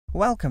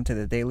Welcome to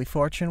the Daily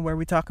Fortune, where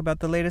we talk about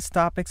the latest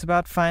topics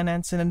about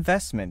finance and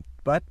investment.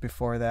 But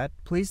before that,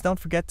 please don't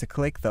forget to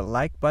click the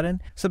like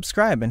button,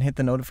 subscribe, and hit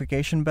the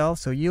notification bell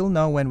so you'll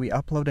know when we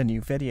upload a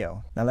new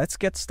video. Now let's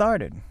get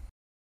started.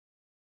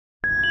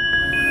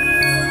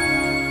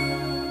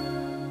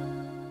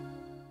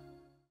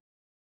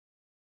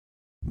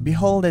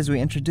 Behold as we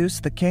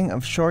introduce the king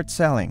of short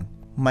selling,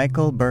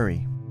 Michael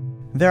Burry.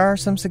 There are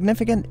some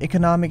significant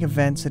economic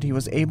events that he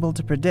was able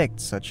to predict,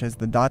 such as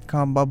the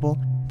dot-com bubble,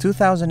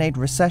 2008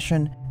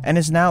 recession, and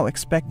is now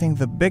expecting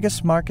the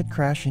biggest market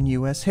crash in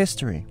U.S.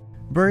 history.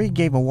 Burry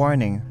gave a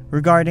warning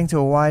regarding to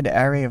a wide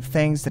array of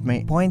things that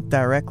may point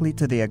directly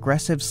to the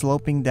aggressive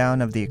sloping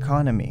down of the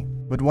economy.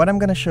 But what I'm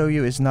going to show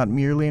you is not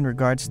merely in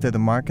regards to the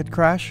market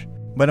crash,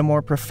 but a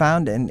more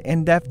profound and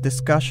in-depth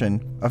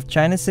discussion of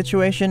China's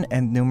situation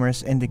and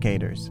numerous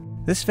indicators.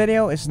 This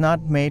video is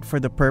not made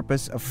for the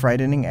purpose of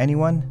frightening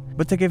anyone,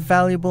 but to give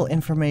valuable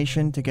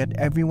information to get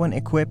everyone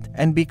equipped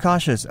and be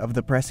cautious of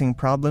the pressing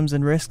problems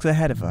and risks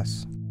ahead of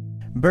us.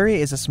 Burry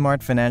is a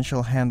smart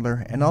financial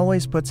handler and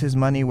always puts his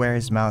money where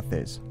his mouth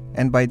is.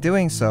 And by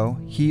doing so,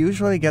 he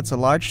usually gets a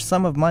large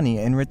sum of money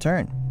in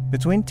return.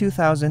 Between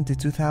 2000 to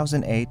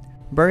 2008,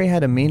 Burry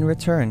had a mean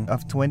return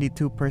of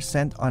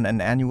 22% on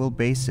an annual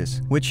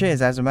basis, which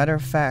is, as a matter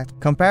of fact,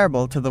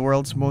 comparable to the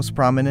world's most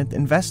prominent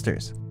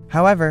investors.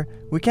 However,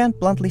 we can't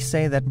bluntly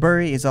say that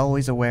Burry is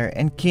always aware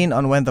and keen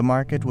on when the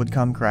market would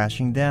come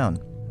crashing down.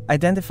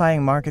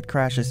 Identifying market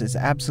crashes is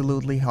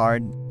absolutely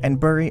hard,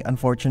 and Burry,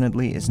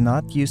 unfortunately, is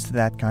not used to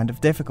that kind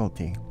of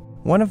difficulty.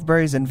 One of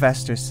Burry's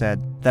investors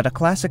said that a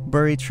classic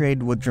Burry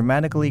trade would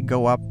dramatically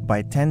go up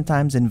by 10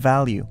 times in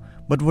value,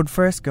 but would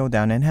first go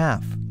down in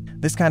half.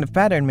 This kind of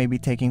pattern may be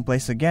taking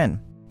place again.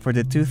 For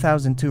the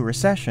 2002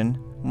 recession,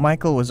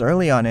 Michael was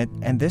early on it,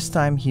 and this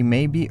time he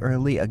may be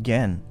early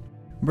again.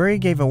 Burry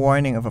gave a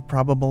warning of a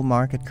probable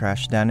market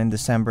crash down in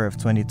December of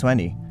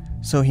 2020,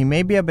 so he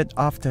may be a bit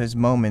off to his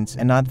moments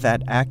and not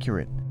that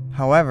accurate.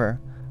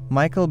 However,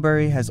 Michael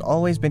Burry has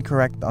always been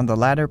correct on the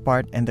latter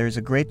part, and there's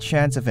a great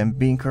chance of him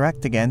being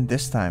correct again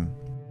this time.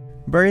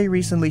 Burry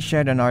recently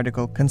shared an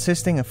article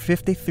consisting of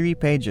 53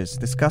 pages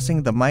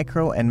discussing the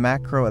micro and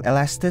macro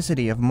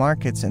elasticity of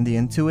markets and the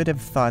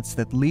intuitive thoughts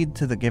that lead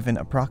to the given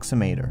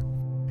approximator.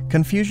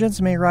 Confusions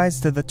may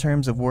rise to the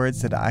terms of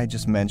words that I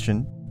just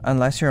mentioned.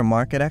 Unless you're a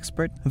market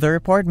expert, the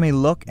report may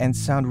look and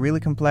sound really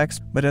complex,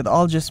 but it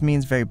all just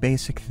means very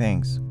basic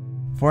things.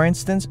 For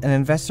instance, an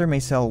investor may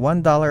sell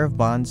 $1 of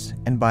bonds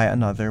and buy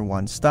another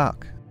one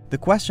stock. The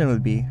question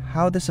would be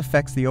how this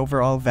affects the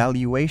overall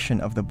valuation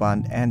of the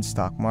bond and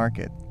stock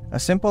market. A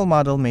simple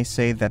model may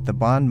say that the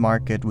bond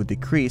market would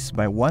decrease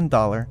by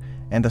 $1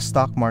 and the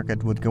stock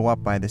market would go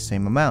up by the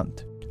same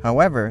amount.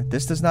 However,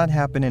 this does not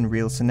happen in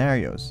real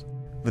scenarios.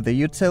 With the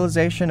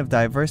utilization of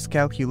diverse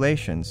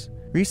calculations,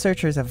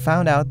 researchers have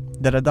found out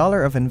that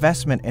 $1 of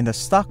investment in the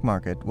stock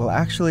market will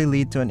actually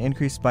lead to an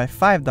increase by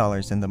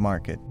 $5 in the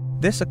market.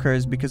 This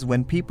occurs because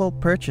when people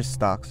purchase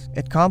stocks,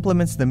 it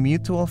complements the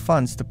mutual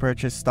funds to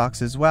purchase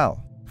stocks as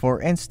well.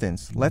 For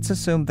instance, let's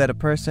assume that a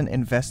person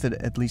invested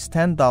at least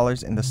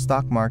 $10 in the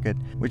stock market,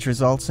 which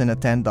results in a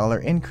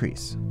 $10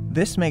 increase.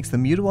 This makes the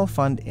mutual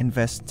fund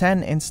invest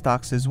 $10 in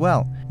stocks as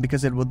well,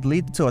 because it would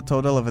lead to a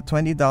total of a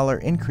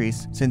 $20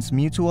 increase since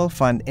mutual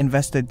fund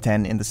invested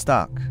 $10 in the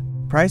stock.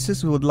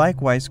 Prices would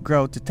likewise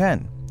grow to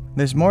 $10.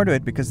 There's more to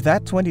it because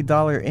that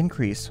 $20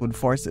 increase would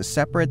force a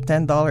separate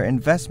 $10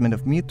 investment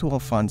of mutual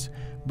funds,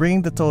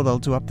 bringing the total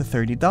to up to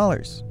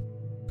 $30.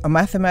 A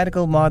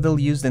mathematical model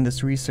used in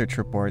this research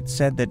report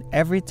said that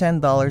every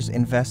 $10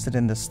 invested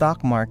in the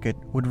stock market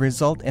would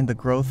result in the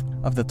growth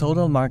of the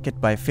total market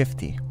by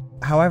 50.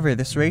 However,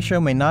 this ratio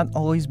may not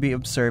always be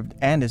observed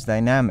and is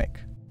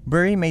dynamic.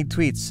 Burry made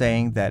tweets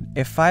saying that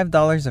if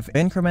 $5 of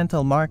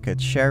incremental market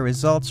share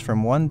results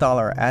from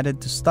 $1 added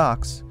to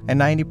stocks, and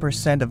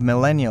 90% of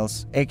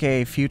millennials,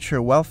 aka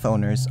future wealth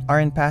owners, are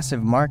in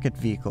passive market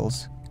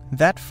vehicles,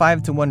 that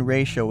 5-to-1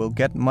 ratio will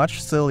get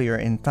much sillier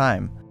in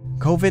time.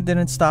 COVID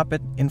didn't stop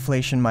it,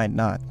 inflation might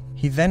not.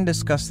 He then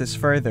discussed this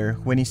further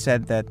when he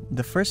said that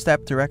the first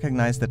step to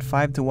recognize that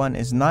 5-to-1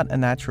 is not a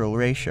natural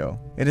ratio.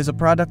 It is a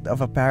product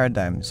of a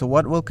paradigm, so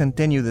what will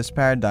continue this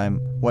paradigm,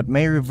 what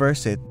may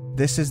reverse it,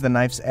 this is the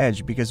knife's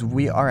edge because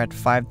we are at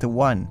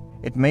 5-to-1.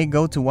 It may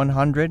go to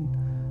 100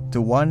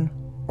 to 1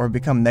 or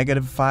become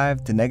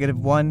 -5 to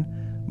 -1,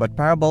 but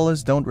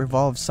parabolas don't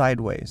revolve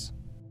sideways.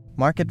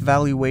 Market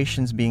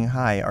valuations being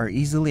high are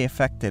easily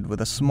affected with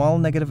a small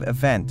negative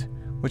event,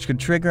 which could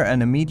trigger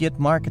an immediate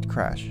market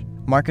crash.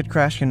 Market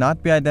crash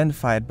cannot be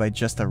identified by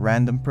just a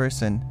random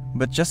person,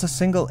 but just a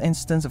single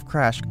instance of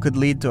crash could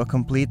lead to a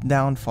complete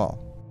downfall.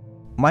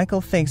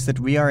 Michael thinks that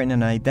we are in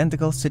an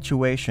identical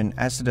situation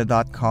as to the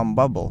dot-com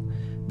bubble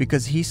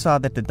because he saw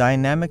that the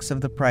dynamics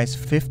of the price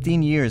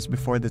 15 years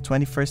before the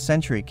 21st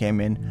century came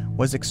in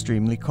was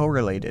extremely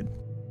correlated.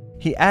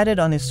 He added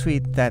on his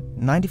tweet that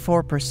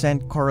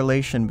 94%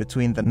 correlation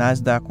between the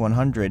Nasdaq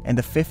 100 and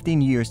the 15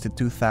 years to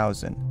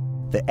 2000.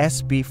 the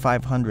SP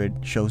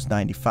 500 shows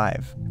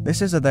 95.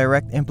 This is a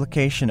direct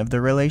implication of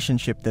the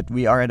relationship that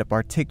we are at a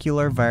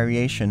particular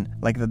variation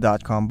like the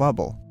dot-com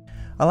bubble.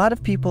 A lot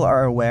of people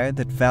are aware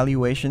that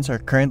valuations are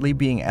currently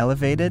being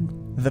elevated.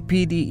 The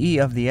PDE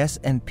of the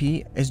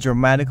S&P is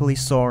dramatically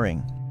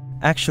soaring.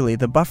 Actually,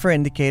 the buffer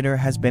indicator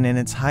has been in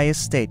its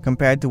highest state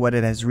compared to what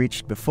it has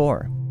reached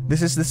before.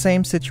 This is the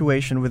same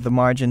situation with the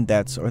margin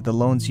debts or the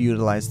loans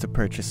utilized to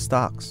purchase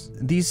stocks.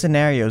 These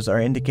scenarios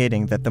are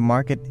indicating that the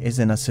market is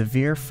in a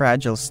severe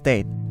fragile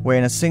state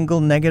wherein a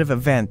single negative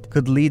event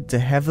could lead to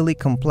heavily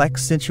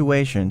complex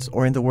situations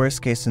or, in the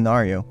worst case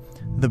scenario,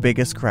 the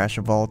biggest crash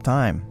of all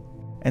time.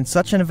 And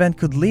such an event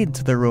could lead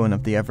to the ruin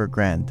of the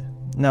Evergrande.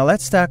 Now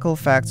let's tackle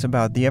facts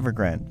about the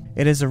Evergrande.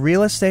 It is a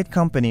real estate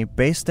company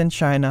based in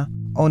China,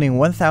 owning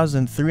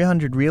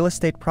 1,300 real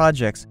estate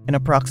projects in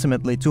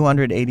approximately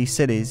 280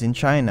 cities in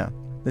China.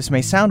 This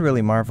may sound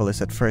really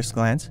marvelous at first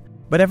glance,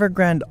 but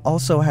Evergrande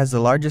also has the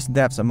largest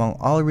debts among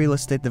all real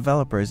estate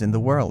developers in the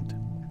world.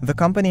 The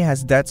company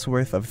has debts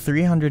worth of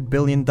 $300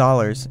 billion,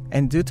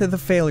 and due to the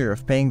failure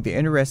of paying the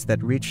interest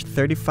that reached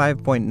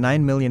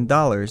 $35.9 million,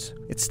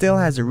 it still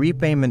has a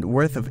repayment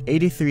worth of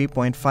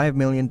 $83.5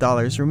 million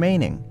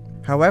remaining.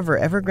 However,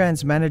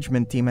 Evergrande's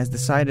management team has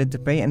decided to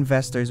pay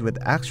investors with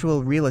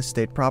actual real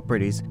estate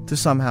properties to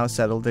somehow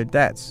settle their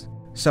debts.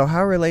 So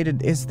how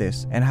related is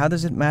this, and how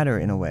does it matter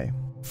in a way?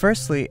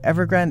 Firstly,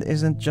 Evergrande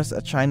isn't just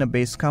a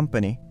China-based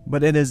company,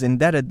 but it is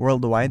indebted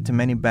worldwide to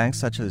many banks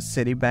such as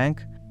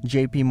Citibank,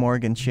 JP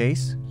Morgan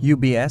Chase,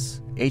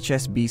 UBS,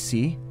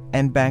 HSBC,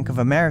 and Bank of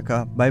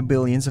America by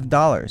billions of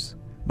dollars.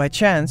 By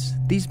chance,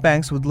 these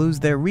banks would lose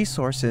their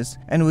resources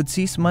and would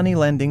cease money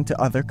lending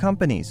to other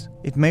companies.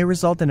 It may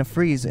result in a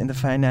freeze in the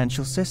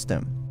financial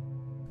system.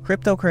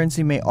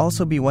 Cryptocurrency may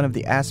also be one of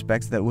the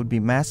aspects that would be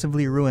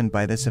massively ruined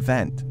by this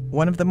event.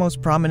 One of the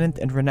most prominent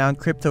and renowned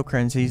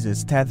cryptocurrencies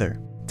is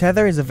Tether.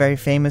 Tether is a very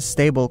famous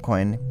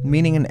stablecoin,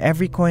 meaning in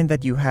every coin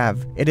that you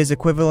have, it is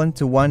equivalent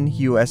to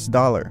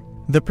 $1.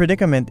 The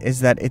predicament is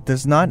that it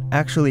does not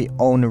actually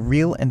own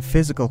real and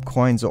physical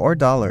coins or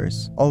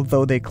dollars,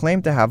 although they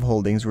claim to have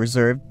holdings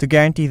reserved to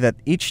guarantee that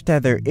each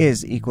Tether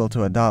is equal to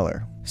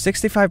 $1.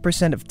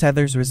 65% of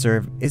Tether's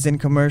reserve is in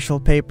commercial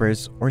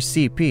papers, or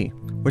CP,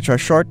 which are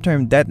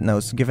short-term debt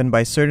notes given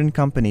by certain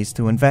companies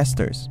to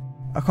investors.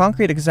 A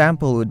concrete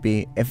example would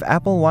be if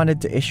Apple wanted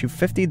to issue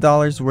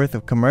 $50 worth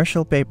of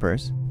commercial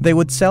papers, they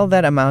would sell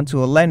that amount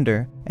to a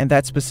lender, and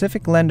that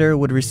specific lender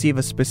would receive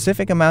a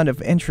specific amount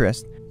of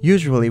interest,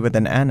 usually with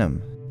an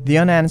annum. The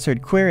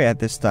unanswered query at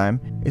this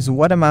time is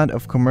what amount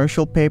of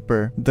commercial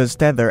paper does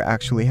Tether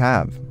actually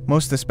have,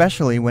 most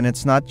especially when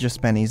it's not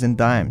just pennies and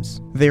dimes.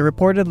 They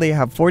reportedly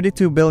have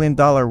 $42 billion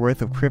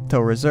worth of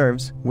crypto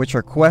reserves, which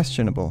are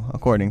questionable,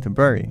 according to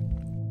Burry.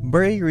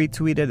 Burry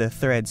retweeted a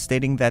thread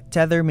stating that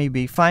Tether may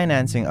be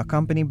financing a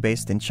company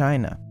based in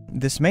China.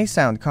 This may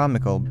sound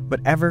comical,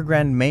 but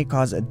Evergrande may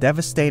cause a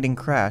devastating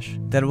crash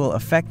that will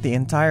affect the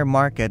entire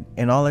market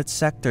in all its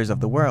sectors of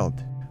the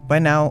world. By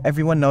now,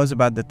 everyone knows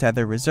about the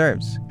Tether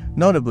reserves.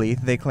 Notably,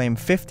 they claim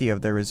 50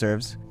 of their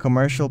reserves,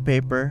 commercial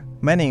paper.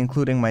 Many,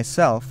 including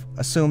myself,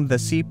 assumed the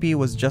CP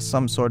was just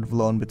some sort of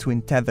loan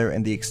between Tether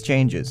and the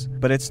exchanges,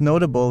 but it's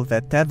notable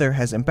that Tether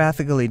has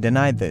emphatically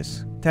denied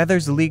this.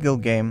 Tether's legal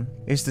game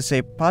is to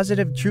say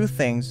positive true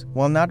things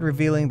while not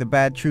revealing the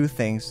bad true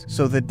things,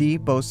 so the D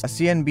post a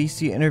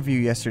CNBC interview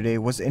yesterday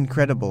was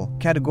incredible,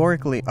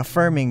 categorically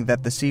affirming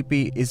that the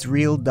CP is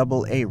real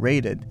AA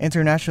rated.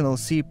 International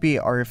CP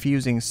are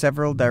refusing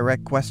several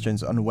direct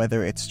questions on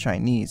whether it's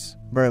Chinese,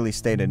 Burley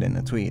stated in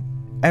a tweet.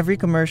 Every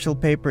commercial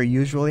paper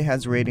usually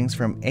has ratings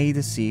from A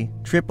to C,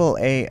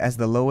 AAA as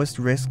the lowest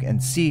risk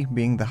and C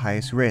being the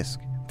highest risk.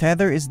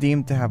 Tether is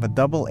deemed to have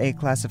a AA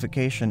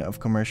classification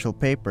of commercial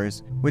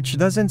papers, which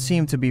doesn't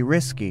seem to be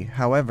risky.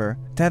 However,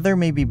 Tether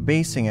may be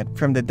basing it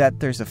from the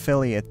debtor's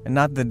affiliate and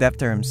not the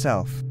debtor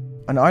himself.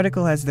 An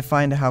article has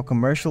defined how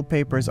commercial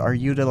papers are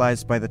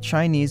utilized by the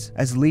Chinese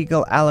as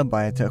legal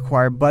alibi to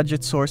acquire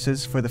budget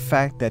sources for the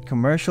fact that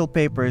commercial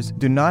papers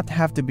do not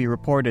have to be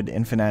reported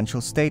in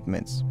financial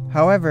statements.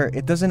 However,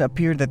 it doesn't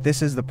appear that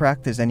this is the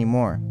practice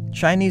anymore.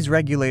 Chinese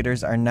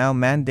regulators are now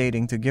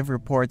mandating to give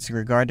reports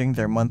regarding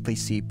their monthly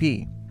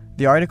CP.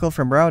 The article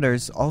from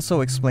Reuters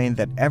also explained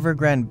that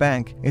Evergrande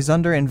Bank is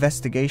under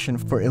investigation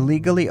for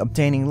illegally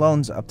obtaining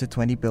loans up to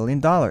 $20 billion.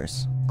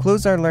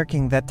 Clues are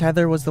lurking that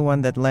Tether was the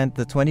one that lent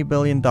the $20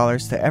 billion to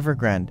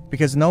Evergrande,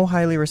 because no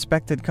highly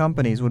respected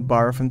companies would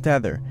borrow from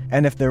Tether,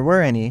 and if there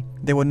were any,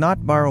 they would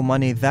not borrow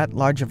money that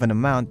large of an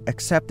amount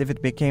except if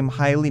it became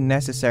highly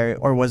necessary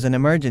or was an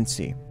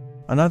emergency.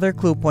 Another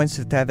clue points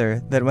to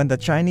Tether that when the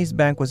Chinese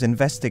bank was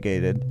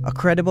investigated, a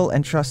credible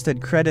and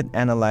trusted credit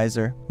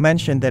analyzer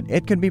mentioned that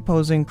it could be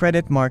posing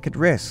credit market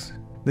risks.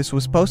 This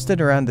was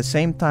posted around the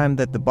same time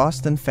that the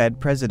Boston Fed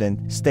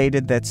president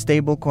stated that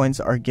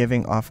stablecoins are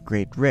giving off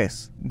great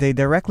risks. They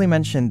directly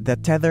mentioned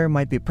that Tether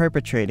might be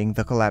perpetrating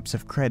the collapse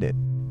of credit.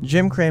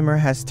 Jim Cramer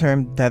has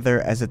termed Tether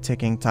as a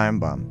ticking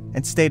time bomb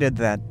and stated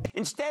that,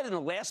 instead, in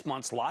the last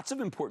months, lots of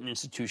important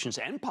institutions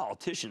and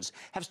politicians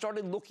have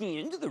started looking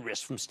into the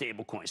risks from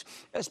stablecoins,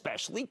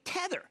 especially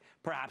Tether,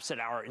 perhaps at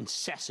our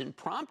incessant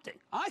prompting.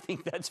 I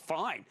think that's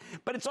fine,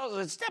 but it's also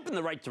a step in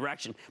the right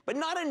direction. But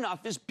not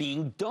enough is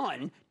being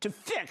done to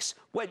fix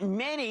what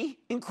many,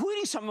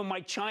 including some of my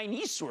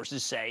Chinese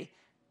sources, say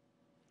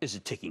is a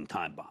ticking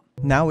time bomb.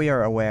 Now we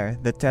are aware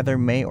that Tether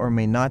may or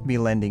may not be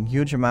lending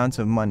huge amounts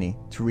of money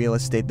to real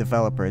estate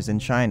developers in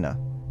China,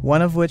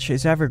 one of which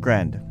is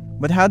Evergrande.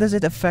 But how does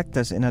it affect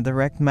us in a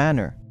direct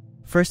manner?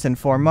 First and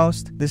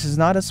foremost, this is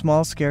not a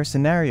small-scale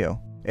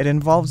scenario. It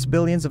involves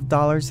billions of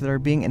dollars that are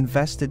being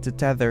invested to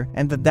Tether,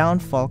 and the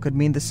downfall could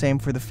mean the same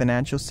for the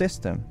financial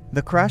system.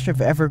 The crash of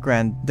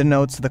Evergrande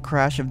denotes the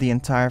crash of the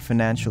entire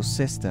financial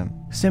system.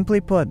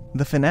 Simply put,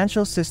 the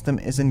financial system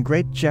is in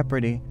great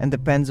jeopardy and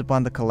depends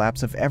upon the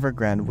collapse of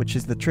Evergrande, which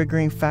is the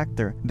triggering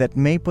factor that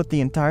may put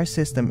the entire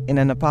system in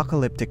an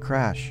apocalyptic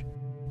crash.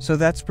 So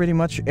that's pretty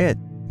much it.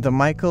 The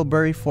Michael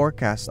Burry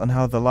forecast on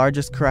how the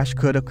largest crash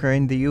could occur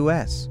in the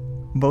US.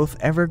 Both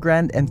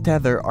Evergrande and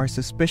Tether are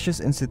suspicious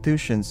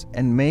institutions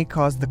and may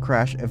cause the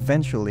crash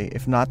eventually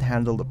if not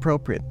handled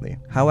appropriately.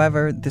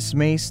 However, this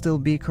may still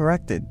be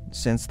corrected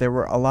since there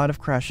were a lot of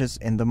crashes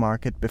in the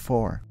market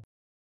before.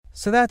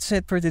 So that's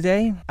it for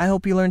today. I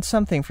hope you learned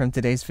something from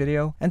today's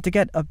video, and to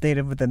get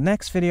updated with the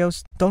next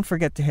videos, don't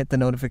forget to hit the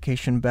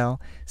notification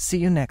bell. See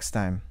you next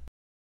time.